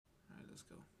let's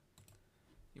go.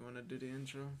 You want to do the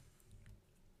intro?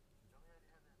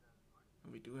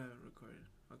 We do have it recorded.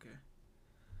 Okay.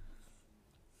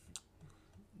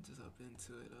 Just up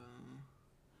into it.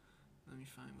 Let me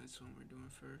find which one we're doing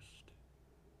first.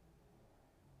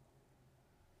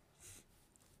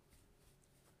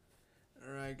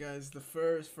 Alright guys,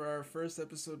 for our first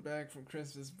episode back from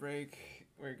Christmas break,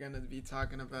 we're gonna be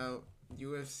talking about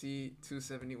UFC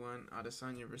 271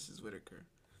 Adesanya versus Whitaker.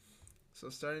 So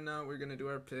starting out, we're gonna do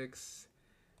our picks.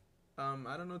 I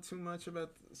don't know too much about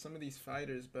some of these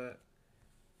fighters, but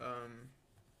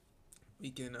we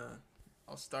can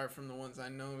I'll start from the ones I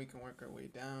know. We can work our way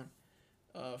down.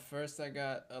 First, I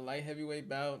got a light heavyweight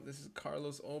bout. This is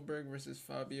Carlos Ulberg versus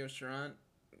Fabio Cherant.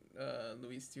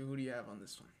 Luis, who do you have on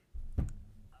this one?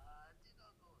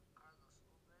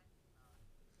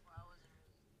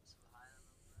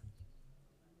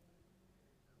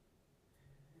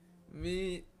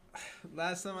 Me,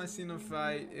 last time I seen him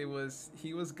fight, he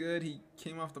was good. He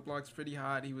came off the blocks pretty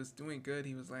hot. He was doing good.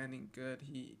 He was landing good.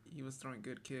 He was throwing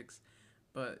good kicks,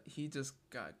 but he just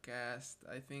got gassed.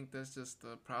 I think that's just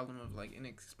the problem of like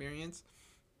inexperience.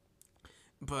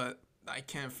 But I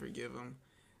can't forgive him.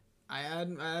 I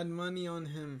had money on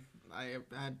him. I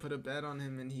had put a bet on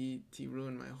him, and he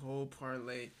ruined my whole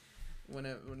parlay.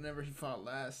 Whenever he fought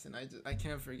last, and I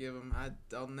can't forgive him.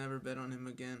 I'll never bet on him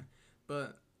again.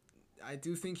 But I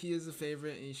do think he is a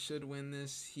favorite. And he should win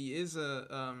this. He is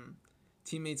a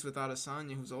teammates with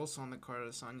Adesanya, who's also on the card.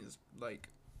 Adesanya's like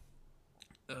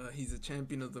he's a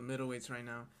champion of the middleweights right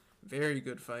now. Very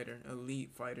good fighter,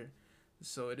 elite fighter.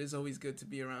 So it is always good to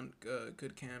be around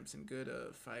good camps and good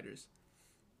fighters.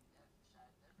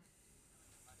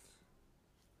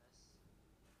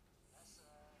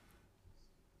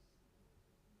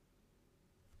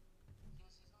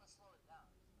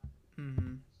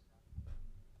 Mm-hmm.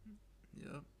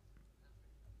 Yep.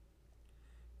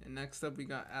 And next up, we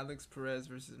got Alex Perez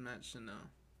versus Matt Chanel.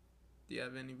 Do you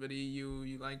have anybody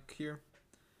you like here?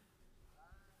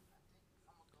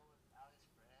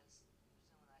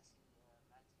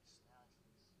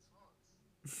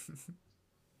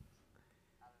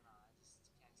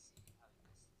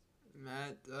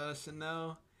 Matt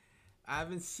Chanel. I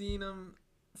haven't seen him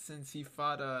since he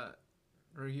fought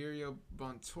Rogerio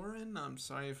Bontorin. I'm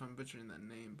sorry if I'm butchering that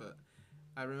name, but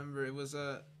I remember it was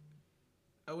I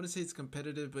wouldn't say it's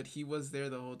competitive, but he was there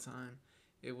the whole time.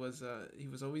 He was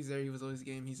always there. He was always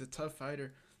game. He's a tough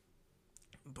fighter,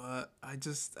 but I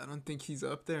don't think he's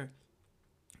up there.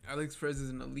 Alex Perez is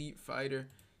an elite fighter.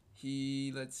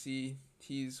 Let's see,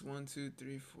 he's 1, 2,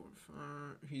 3, 4,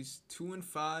 5. He's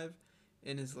 2-5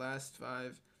 in his last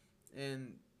five,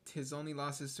 and his only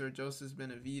losses to Joseph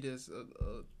Benavidez,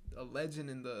 a legend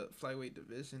in the flyweight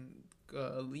division,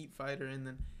 elite fighter, and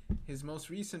then his most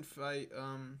recent fight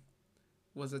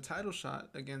was a title shot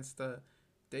against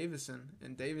Davison,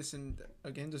 and Davison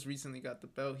again just recently got the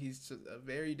belt. He's just a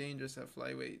very dangerous at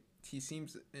flyweight. He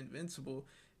seems invincible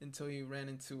until he ran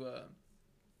into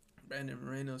Brandon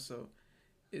Moreno. So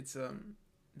it's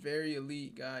very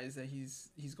elite guys that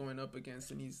he's going up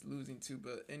against and he's losing to.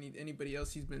 But anybody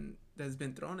else that's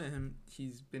been thrown at him,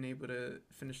 he's been able to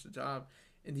finish the job.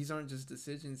 And these aren't just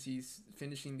decisions. He's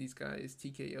finishing these guys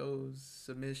TKOs,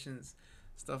 submissions,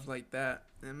 stuff like that.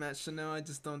 And Matt Chanel, I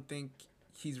just don't think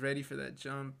he's ready for that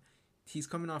jump. He's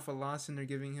coming off a loss and they're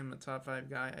giving him a top 5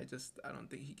 guy. I don't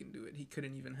think he can do it. He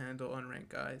couldn't even handle unranked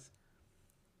guys.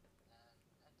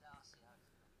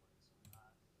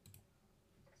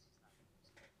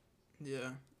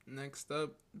 Yeah. Next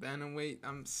up, bantamweight.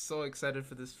 I'm so excited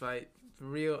for this fight. For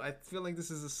real, I feel like this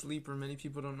is a sleeper. Many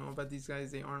people don't know about these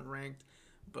guys. They aren't ranked,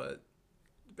 but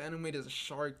bantamweight is a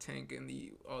shark tank, and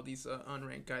all these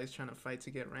unranked guys trying to fight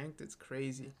to get ranked. It's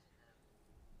crazy.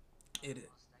 It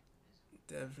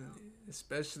definitely,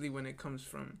 especially when it comes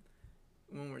from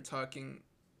when we're talking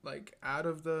like out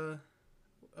of the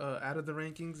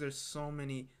rankings. There's so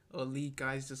many elite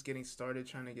guys just getting started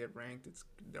trying to get ranked.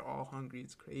 They're all hungry.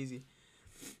 It's crazy.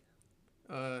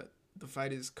 Uh, the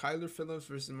fight is Kyler Phillips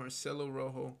versus Marcelo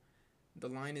Rojo. The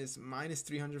line is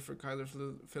 -300 for Kyler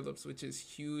Phillips, which is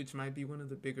huge. Might be one of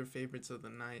the bigger favorites of the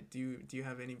night. Do you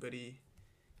have anybody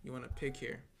you want to pick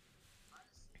here?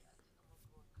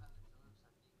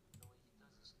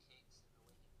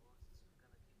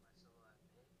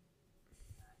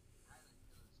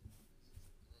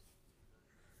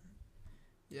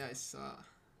 Yeah, I saw.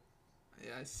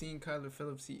 Yeah, I seen Kyler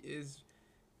Phillips. He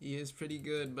is pretty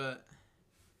good, but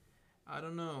I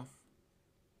don't know.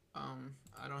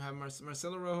 I don't have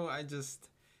Marcelo Rojo. It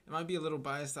might be a little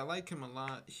biased. I like him a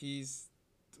lot. He's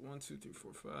 1, 2, 3,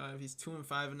 4, 5. He's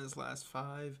 2-5 in his last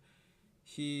five.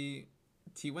 He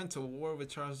he went to war with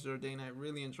Charles Jourdain. I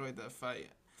really enjoyed that fight.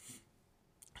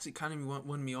 So he kind of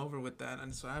won me over with that,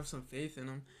 and so I have some faith in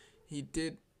him. He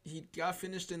did. He got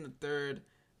finished in the third,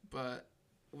 but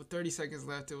with 30 seconds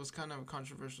left, it was kind of a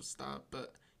controversial stop.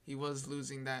 But he was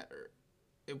losing that,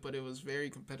 but it was very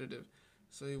competitive.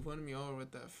 So he won me over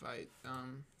with that fight.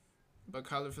 But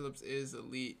Kyler Phillips is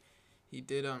elite. He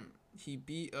did he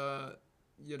beat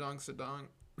Yadong Song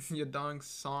Yadong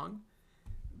Song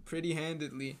pretty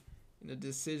handedly in a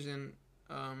decision.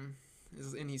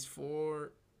 And he's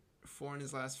four in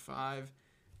his last five.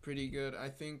 Pretty good. I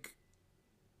think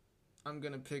I'm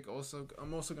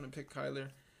also gonna pick Kyler.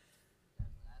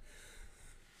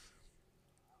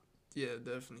 Yeah,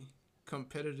 definitely.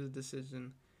 Competitive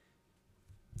decision.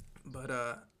 But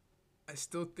I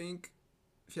still think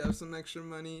if you have some extra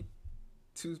money,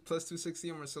 two plus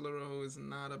 260 on Marcelo Rojo is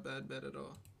not a bad bet at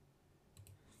all.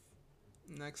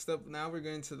 Next up, now we're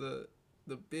going to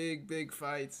the big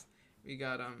fights. We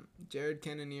got Jared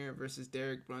Cannonier versus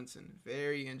Derek Brunson.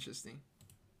 Very interesting.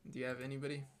 Do you have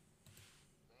anybody?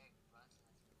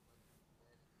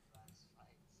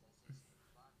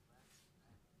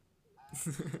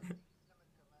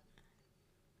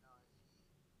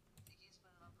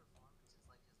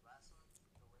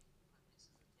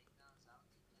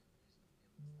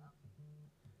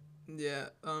 Yeah,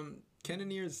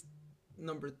 Cannonier's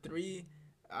number three.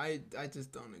 I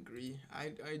just don't agree.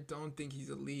 I don't think he's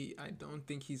elite. I don't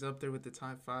think he's up there with the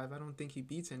top five. I don't think he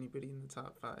beats anybody in the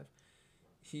top five.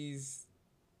 He's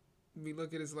We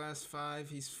look at his last five.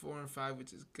 He's 4-5,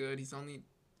 which is good.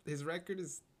 His record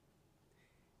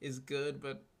is good,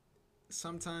 but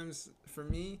sometimes for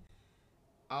me,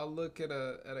 I'll look at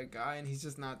a guy and he's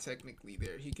just not technically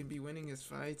there. He can be winning his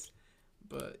fights,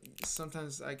 but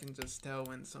sometimes I can just tell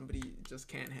when somebody just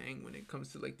can't hang when it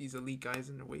comes to like these elite guys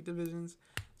in their weight divisions.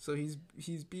 So he's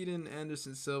beaten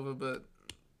Anderson Silva, but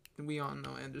we all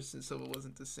know Anderson Silva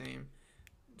wasn't the same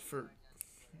for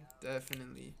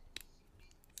definitely.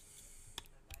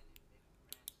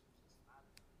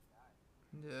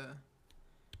 Yeah.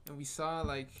 And we saw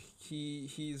like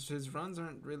his runs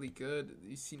aren't really good.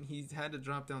 You seen he's had to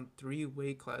drop down three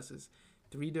weight classes,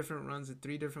 three different runs at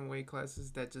three different weight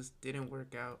classes that just didn't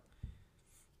work out.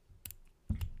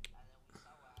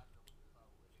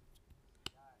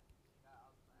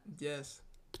 Yes,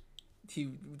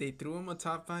 they threw him a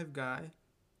top five guy,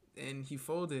 and he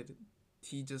folded.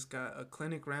 He just got a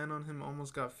clinic ran on him,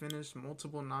 almost got finished,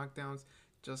 multiple knockdowns,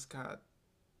 just got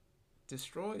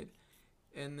destroyed.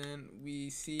 And then we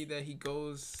see that he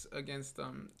goes against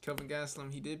Kelvin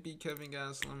Gastelum. He did beat Kevin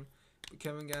Gastelum, but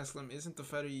Kevin Gastelum isn't the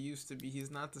fighter he used to be.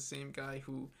 He's not the same guy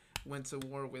who went to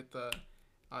war with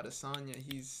Adesanya.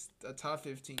 He's a top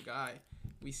 15 guy.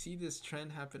 We see this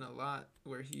trend happen a lot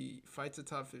where he fights a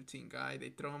top 15 guy. They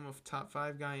throw him a top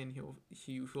 5 guy and he'll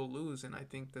lose. And I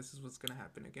think this is what's gonna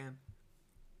happen again.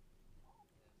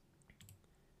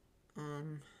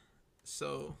 Um,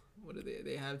 So what do they?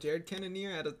 They have Jared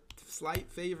Cannonier at a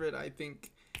slight favorite. I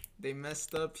think they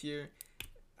messed up here.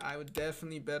 I would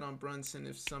definitely bet on Brunson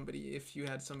if you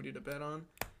had somebody to bet on.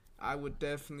 I would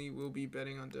definitely will be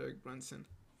betting on Derek Brunson.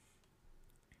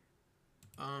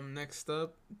 Next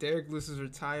up, Derek loses to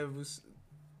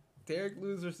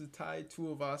Tai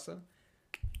Tuivasa.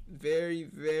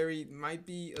 Very might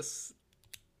be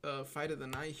a fight of the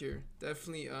night here.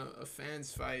 Definitely a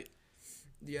fans fight.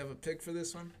 Do you have a pick for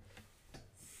this one?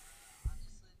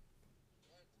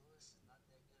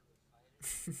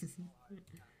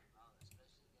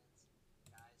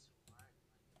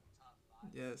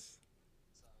 Yes,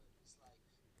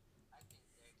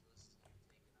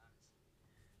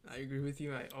 I agree with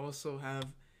you. I also have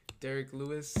Derek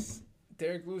Lewis.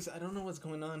 Derek Lewis, I don't know what's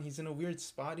going on. He's in a weird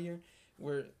spot here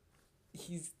where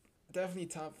he's definitely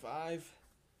top five,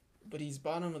 but he's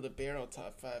bottom of the barrel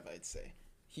top five, I'd say.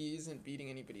 He isn't beating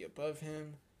anybody above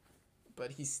him,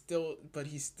 but he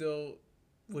still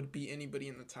would beat anybody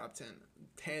in the top 10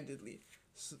 handedly.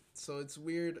 So it's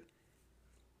weird,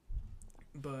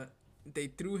 but they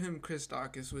threw him Chris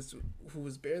Dawkins, who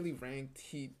was barely ranked.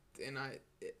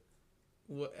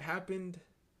 What happened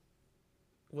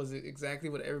was exactly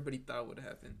what everybody thought would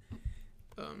happen.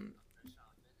 Um,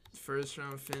 First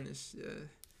round finish. Yeah,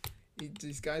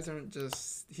 these guys aren't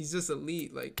just. He's just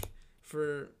elite. Like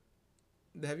for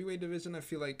the heavyweight division, I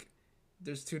feel like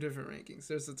there's two different rankings.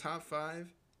 There's the top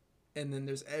five, and then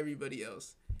there's everybody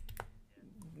else.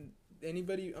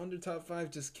 Anybody under top five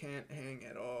just can't hang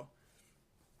at all.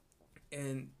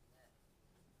 And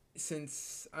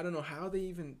since I don't know how they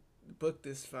even booked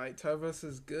this fight, Tavas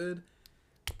is good,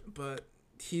 but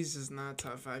he's just not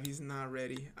top 5. He's not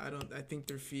ready. I think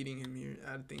they're feeding him here.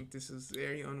 I think this is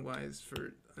very unwise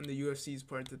on the UFC's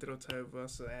part to throw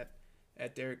Tuivasa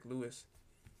at Derek Lewis.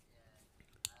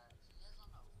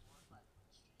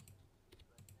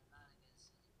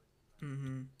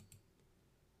 Mm-hmm.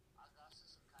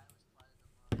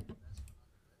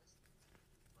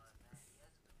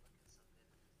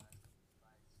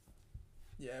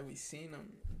 Yeah, we've seen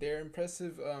them. They're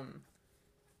impressive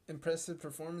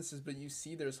performances, but you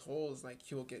see there's holes. Like,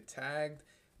 he'll get tagged.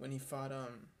 When he fought I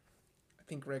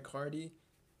think Greg Hardy,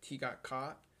 he got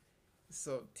caught.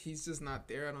 So he's just not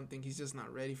there. I don't think he's just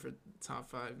not ready for top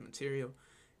 5 material.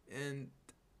 And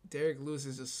Derek Lewis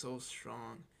is just so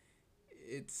strong.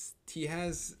 He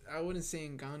has, I wouldn't say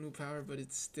Ngannou power, but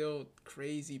it's still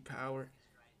crazy power.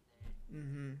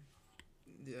 Mm-hmm.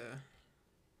 Yeah.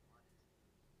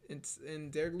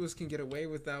 And Derek Lewis can get away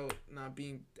without not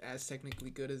being as technically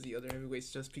good as the other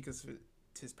heavyweights just because of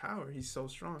his power. He's so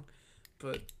strong.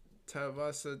 But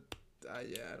Tuivasa, I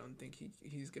don't think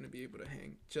he's going to be able to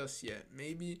hang just yet.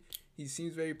 Maybe he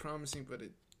seems very promising, but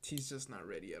he's just not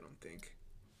ready, I don't think.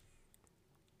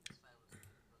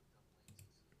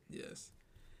 Yes.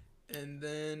 And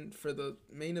then for the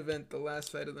main event, the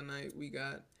last fight of the night, we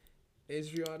got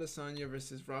Israel Adesanya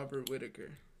versus Robert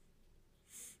Whittaker.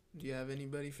 Do you have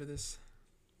anybody for this?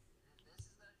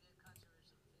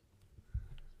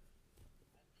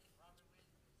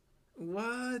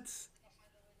 What?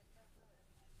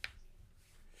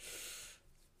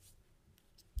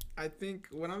 I think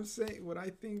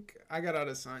I got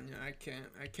Adesanya.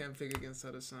 I can't pick against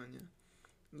Adesanya.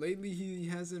 Lately he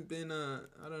hasn't been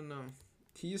I don't know.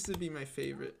 He used to be my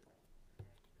favorite.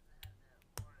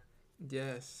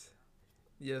 Yes.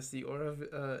 Yes, the aura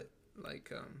of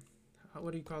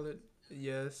what do you call it?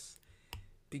 Yes.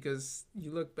 Because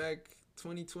you look back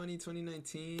 2020,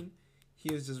 2019,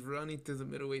 he was just running through the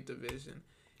middleweight division.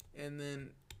 And then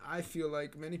I feel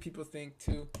like many people think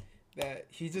too that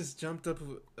he just jumped up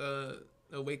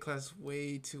a weight class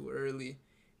way too early.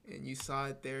 And you saw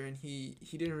it there, and he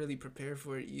didn't really prepare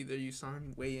for it either. You saw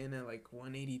him weigh in at like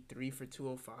 183 for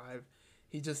 205.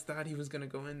 He just thought he was going to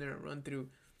go in there and run through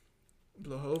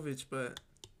Blachowicz, but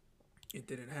it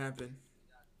didn't happen.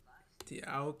 He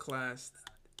outclassed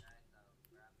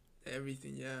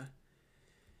everything, yeah.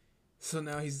 So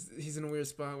now he's in a weird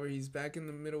spot where he's back in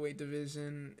the middleweight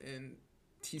division, and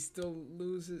he still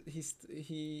loses. He's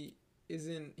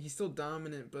still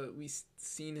dominant, but we've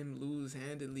seen him lose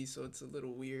handedly, so it's a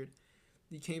little weird.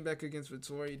 He came back against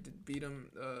Vettori, beat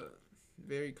him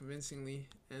very convincingly,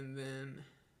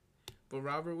 but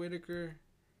Robert Whittaker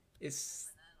is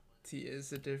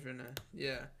a different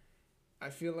yeah. I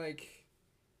feel like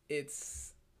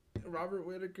Robert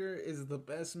Whittaker is the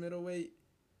best middleweight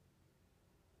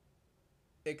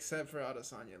except for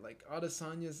Adesanya. Like,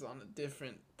 Adesanya's on a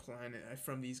different planet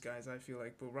from these guys, I feel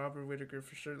like. But Robert Whittaker,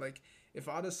 for sure. Like, if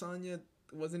Adesanya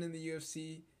wasn't in the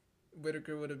UFC,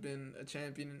 Whittaker would have been a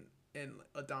champion and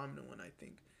a dominant one, I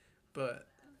think. But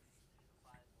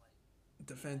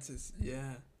defenses,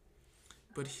 yeah.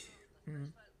 But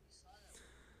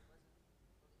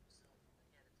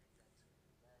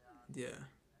yeah.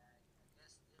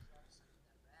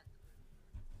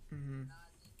 Mm-hmm.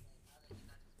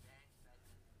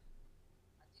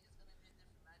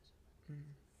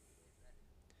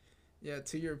 Yeah,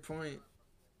 to your point,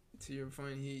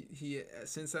 he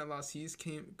since that loss, he's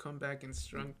come back and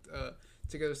strung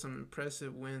together some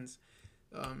impressive wins.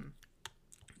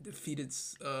 Defeated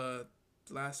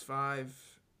last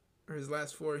 5 or his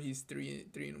last 4. He's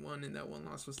 3-1, and that one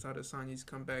loss was to Adesanya. He's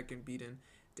come back and beaten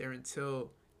Darren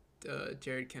Till,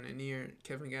 Jared Cannonier,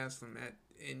 Kevin Gastelum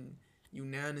and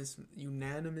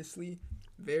unanimously,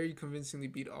 very convincingly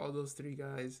beat all those 3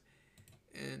 guys.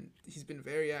 And he's been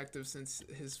very active since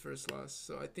his first loss.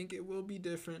 So I think it will be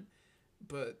different.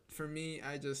 But for me,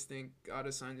 I just think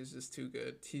Adesanya is just too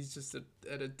good. He's just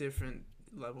at a different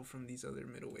level from these other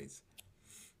middleweights.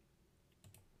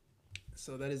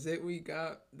 So that is it.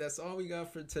 That's all we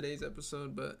got for today's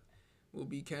episode. But we'll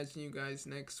be catching you guys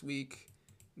next week,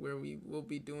 where we will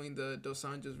be doing the Dos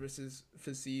Anjos versus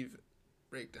Fiziev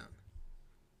breakdown.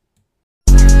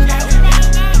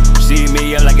 See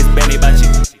me up like it's Benny Bachi.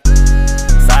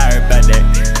 Sorry about that.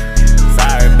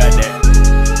 Sorry about that.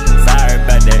 Sorry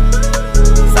about that.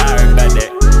 Sorry about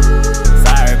that.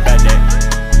 Sorry about that.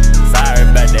 Sorry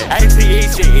about that. ATE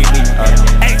shit eat me.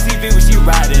 ATV when she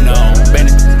riding on.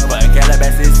 Benny but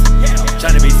Calabasas.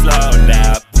 Tryna be slow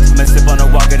now. I'ma sip on the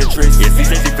walk of the trees. Yeah, she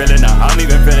said she feeling up. I don't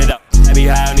even feel it up. I be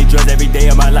high on these drugs every day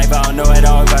of my life. I don't know at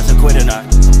all if I should quit or not.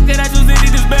 Then I choose to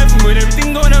leave this bathroom with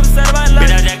everything going upside of my life.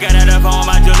 Then I just got out of home.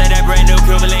 I just let that brand new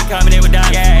equivalent coming in.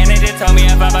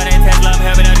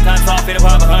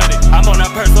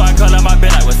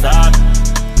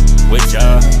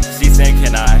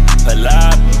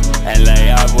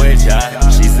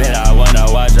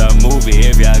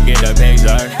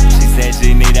 builder. She said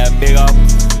she need a big ol'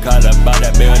 color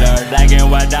butter builder. Black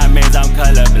and white diamonds, I'm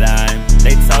colorblind.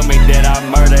 They told me that I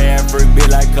murder every bit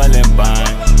like Columbine.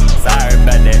 Sorry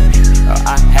about that,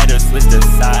 I had to switch the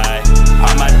side.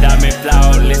 All my diamond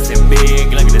flawless and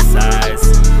big, look at the size.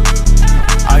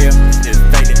 All your is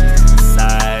faded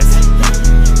size.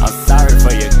 I'm sorry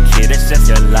for your kid, it's just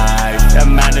your life. The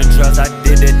amount of drugs I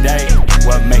did today,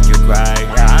 what make you cry?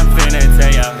 Yeah, I'm finna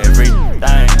tell y'all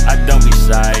everything, I don't be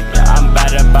shy. Yeah, I'm about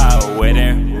to buy a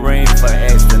wedding ring for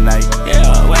X tonight.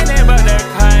 Yeah, waiting but they're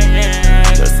crying,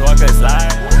 just walk a slide.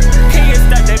 Can you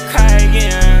start to crying?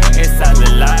 It's all a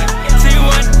lie. She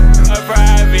want a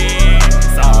private,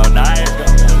 it's all night.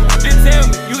 Just tell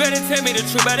me, you gotta tell me the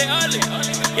truth about it ugly.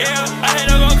 Yeah, I had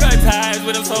to go cut ties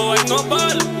with him so I ain't gon'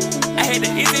 bother. I had to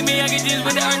easy me, I get just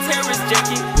with the terrorist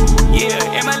jacket.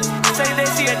 Yeah, and my say that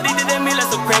she addicted to me like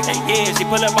some crack. Yeah, she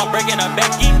pull up my break and I'm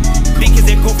backy. Niggas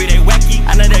they goofy, they wacky.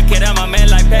 I know that kid, I'm a man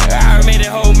like Pack. I made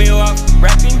that whole meal off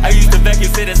rapping. I used to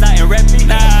vacuum sit inside and rap it.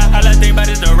 Nah, all I think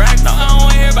about is the rack. No, I don't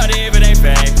wanna hear about it if it ain't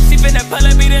fact. She finna pull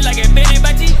up, beat it like a Benny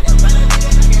Bachi.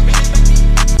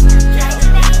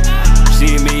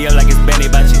 She eat me up like it's Benny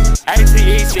Bachi.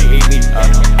 ATE, she eat me up.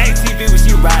 ATV, what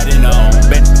she riding on?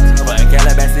 Bet over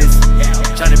Calabasas.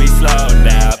 Tryna be slow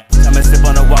now. I'ma sip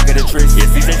on the walk of the tricks. Yeah,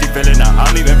 she said she feelin' out. I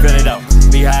don't even feel it out.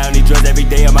 Be high on these drugs every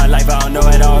day of my life. I don't know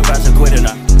at all if I should quit or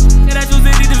not. And I chose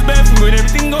to do this bad for me with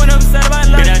everything going upside of my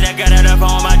life. Then I just got out of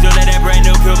on my jewel, that brand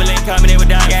new Cuban coming in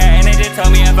with diamonds. Yeah, and they just told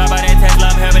me if I buy that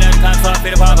Tesla, I'm having that time, so I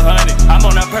fit up 100. I'm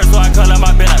on a purse, so I call up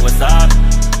my bill like, what's up?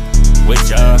 With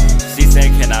ya, she said,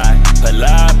 can I pull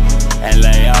up and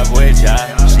lay up with ya?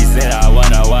 She said, I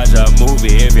wanna watch a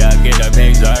movie if y'all get a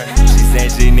picture. She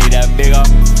said she need a big ol'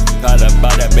 color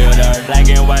butter builder. Black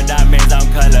and white diamonds, I'm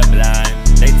colorblind.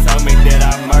 They told me that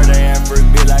I murder every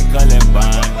bit like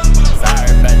Columbine. Sorry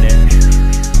about that.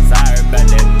 Sorry about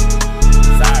that.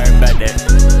 Sorry about that.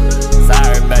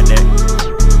 Sorry about that.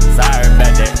 Sorry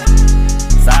about that.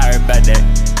 Sorry about that.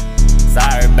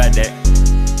 Sorry about that.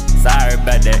 Sorry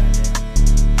about that.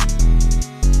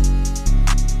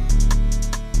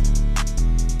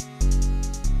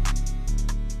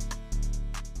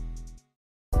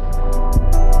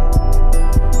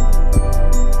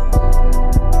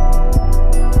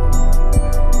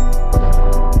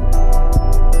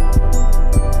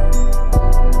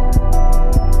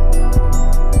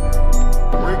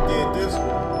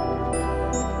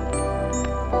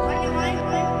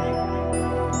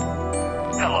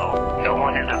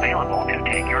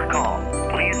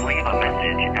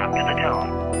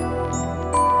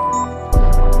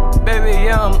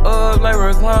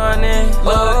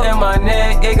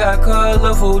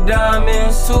 Colorful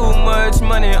diamonds, too much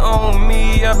money on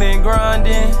me, I've been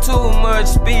grinding. Too much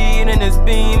speed in this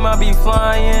beam, I be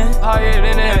flying. Higher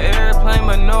than an airplane,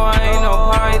 but no, I ain't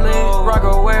no pilot. Rock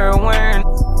wearing,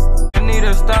 need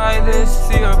a stylist.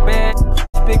 See a bad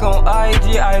speak on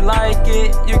IG, I like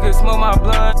it. You can smoke my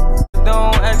blunt,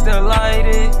 don't ask to light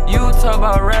it. You talk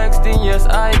about racks, then yes,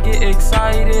 I get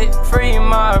excited. Free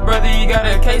my brother, you got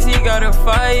a case, he gotta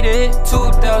fight it.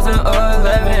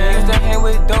 2011, used to hang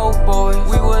with dope boys.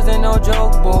 We wasn't no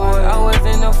joke boy, I was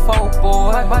in a folk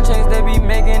boy. My chains, they be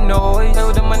making noise. Play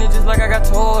with the money just like I got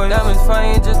toys. Diamonds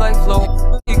flying just like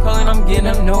flow. He calling, I'm getting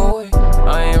them noise.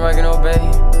 I ain't rockin' no bay.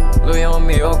 Louis on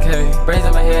me, okay. Braids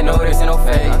in my head, no, this ain't no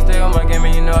fake. I stay on my game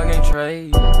and you know I can't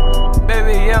trade.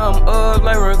 Baby, yeah, I'm up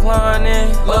like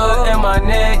reclining. Look at my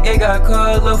neck, it got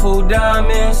colorful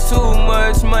diamonds. Too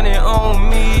much money on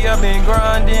me, I've been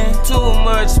grinding. Too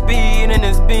much speed in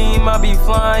this beam, I be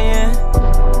flying.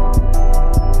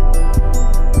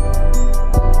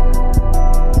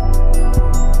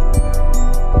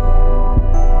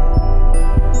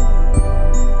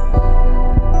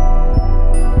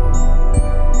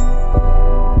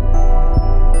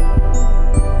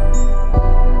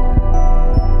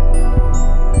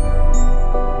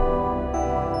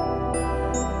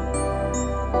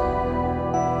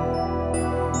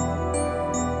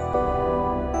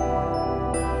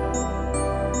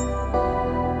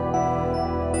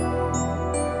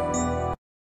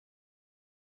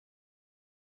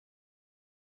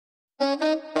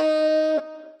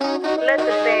 Let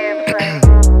the band play.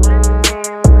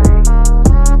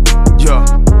 Yeah.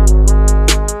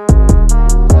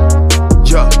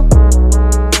 Yeah.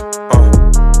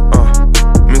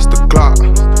 Mr. Glock.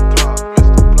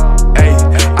 Hey,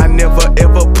 I never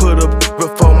ever put up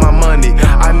before my money.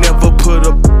 I never put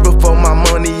up before my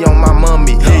money on my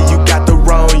mommy. Yeah, you got the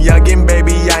wrong youngin',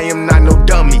 baby. I am not no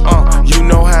dummy. You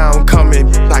know how I'm coming.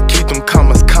 I keep them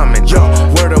commas coming. Yo,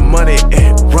 where the money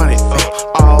at? Run it.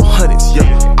 All hundreds.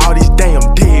 Yeah, all these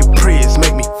damn deals.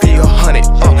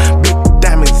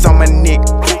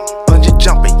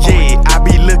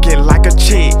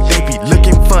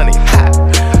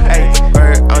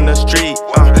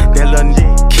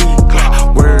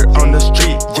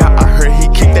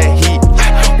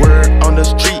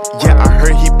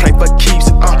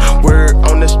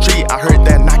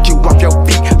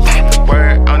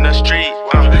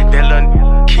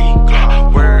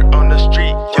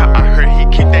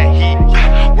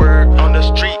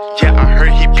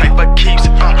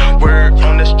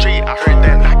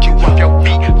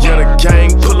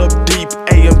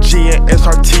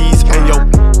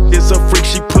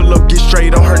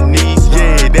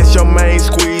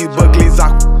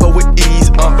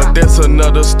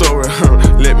 tell the story.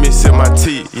 Let me sip my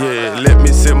tea, yeah. Let me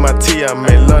sip my tea. I'm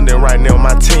in London right now,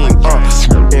 my team.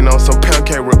 And on some pound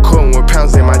cake, recording with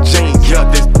pounds in my jeans. Yeah,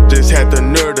 this just had the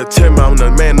nerve to tell me I'm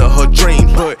the man of her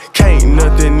dreams. But can't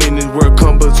nothing in this world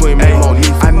come between me and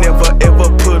Monique. I never ever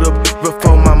put up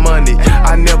before my money.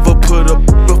 I never put up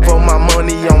before my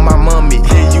money on my mommy.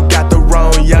 Yeah, you got the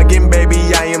wrong youngin', baby.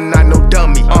 I am not no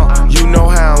dummy. You know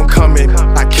how I'm coming.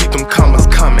 I keep them commas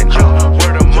coming.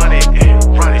 Where the money at?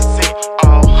 Run it, see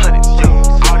all hundreds.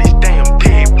 All these damn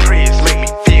dead prayers make me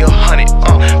feel hunted.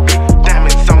 Big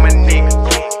diamonds on my neck,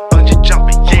 bungee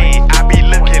jumping. Yeah, I be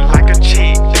looking like a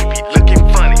chick. They be looking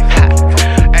funny.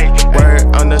 Hey,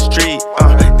 word on the street.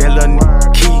 That little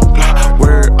key.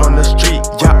 Word on the street.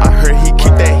 Yeah, I heard he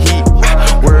keep that heat.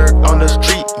 Word on the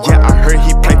street. Yeah, I heard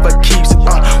he play for keeps.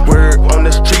 Word on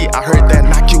the street. I heard that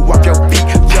knock you off your feet.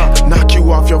 Yeah, knock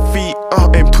you off your feet.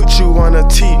 And put you on a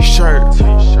t-shirt.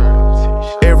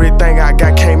 Everything I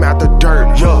got came out the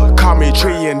dirt. Yeah, call me $1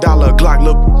 trillion Glock.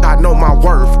 Look, I know my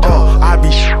worth. I be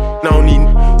on these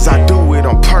n***s, I do it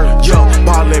on purpose. Yeah,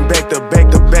 ballin' back to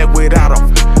back without a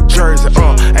jersey.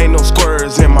 Ain't no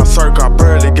squares in my circle. I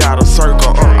barely got a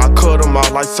circle. I cut them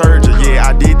off like surgery. Yeah,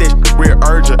 I did that real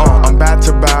urgent. I'm about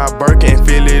to buy a Birkin and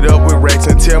fill it up with racks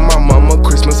and tell my mama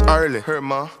Christmas early. Her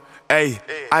ma. Ay,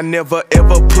 I never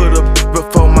ever put up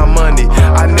before my money.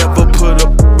 I never put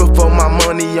up before my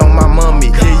money on my mommy.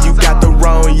 Yeah, you got the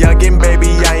wrong youngin', baby.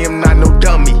 I am not no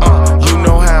dummy. You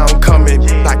know how I'm coming.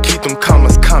 I keep them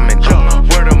commas coming.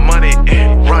 Where the money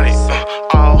at? Run it.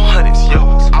 All hundreds, yo.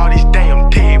 All these damn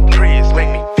dead prayers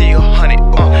make me feel hunted.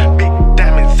 Big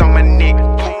diamonds on my neck,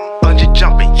 bungee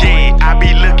jumping. Yeah, I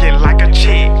be looking like a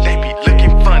chick. They be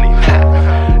looking funny.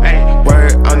 Hey,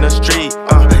 word on the street.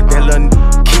 That little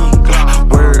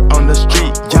word on the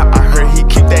street, yeah, I heard he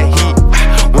keep that heat.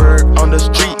 Word on the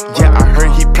street, yeah, I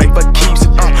heard he play for keeps.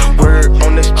 Word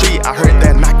on the street, I heard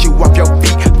that knock you off your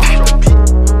feet.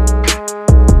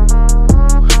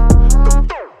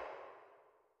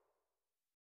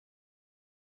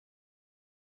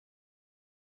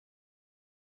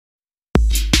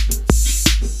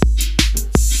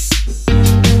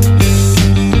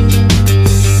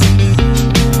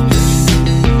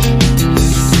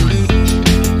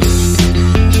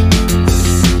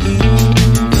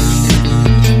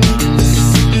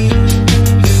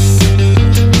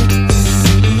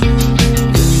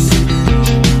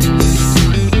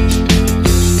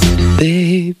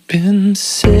 They've been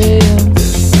saying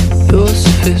you're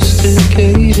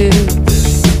sophisticated.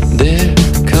 They're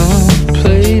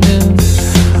complaining,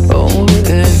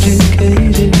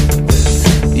 overeducated.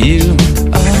 You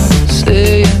are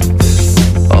saying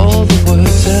all the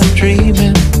words I'm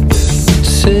dreaming.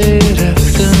 Say it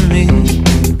after me.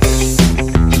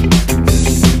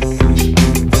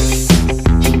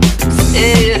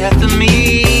 Say it after me.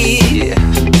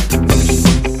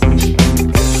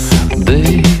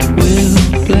 They will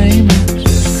blame us,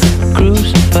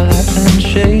 crucify and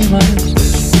shame us.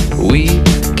 We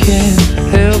can't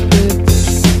help it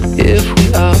if we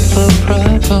are a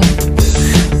problem.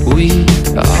 We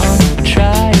are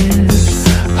trying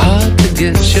hard to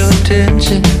get your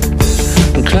attention,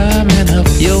 climbing up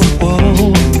your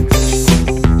wall.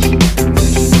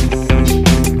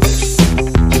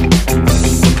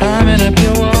 Climbing up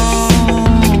your wall.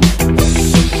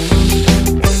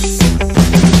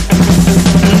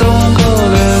 Don't go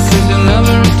there, 'cause you'll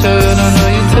never return. I know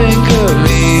you think of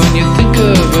me when you think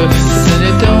of her, but then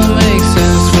it don't make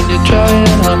sense when you're trying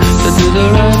hard to do the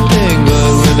right thing, but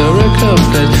with a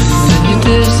recompense. And then you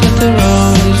did something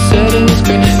wrong, you said it was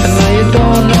great, and now you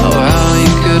don't know how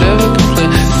you could ever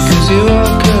complain, because you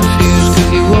are confused,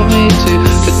 'cause you want me to,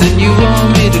 but then you want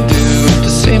me to do the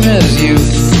same as you.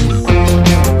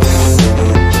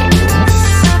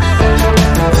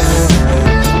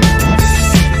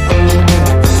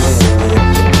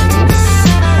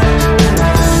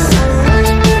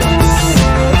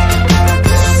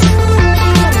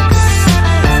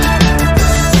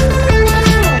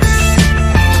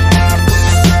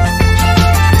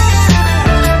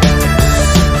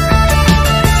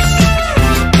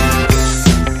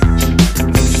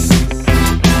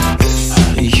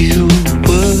 You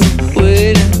were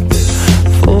waiting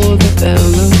for the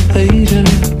elevator.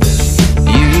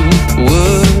 You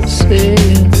were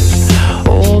saying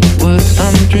all the words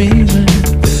I'm dreaming.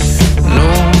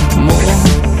 No more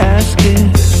asking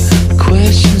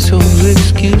questions or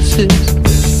excuses.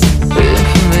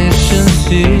 Information's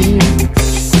here.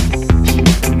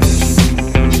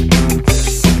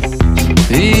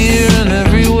 Here and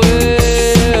everywhere.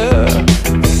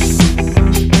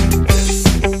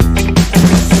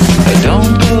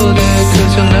 Don't go there,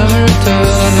 'cause you'll never return.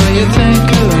 I know you think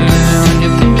of me when you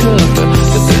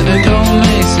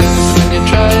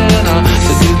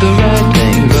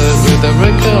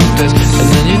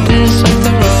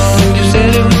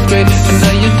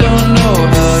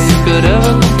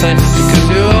explain, because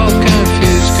you're all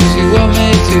confused, cause you want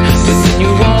me to, but then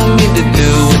you want me to do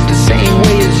it the same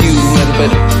way as you.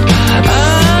 But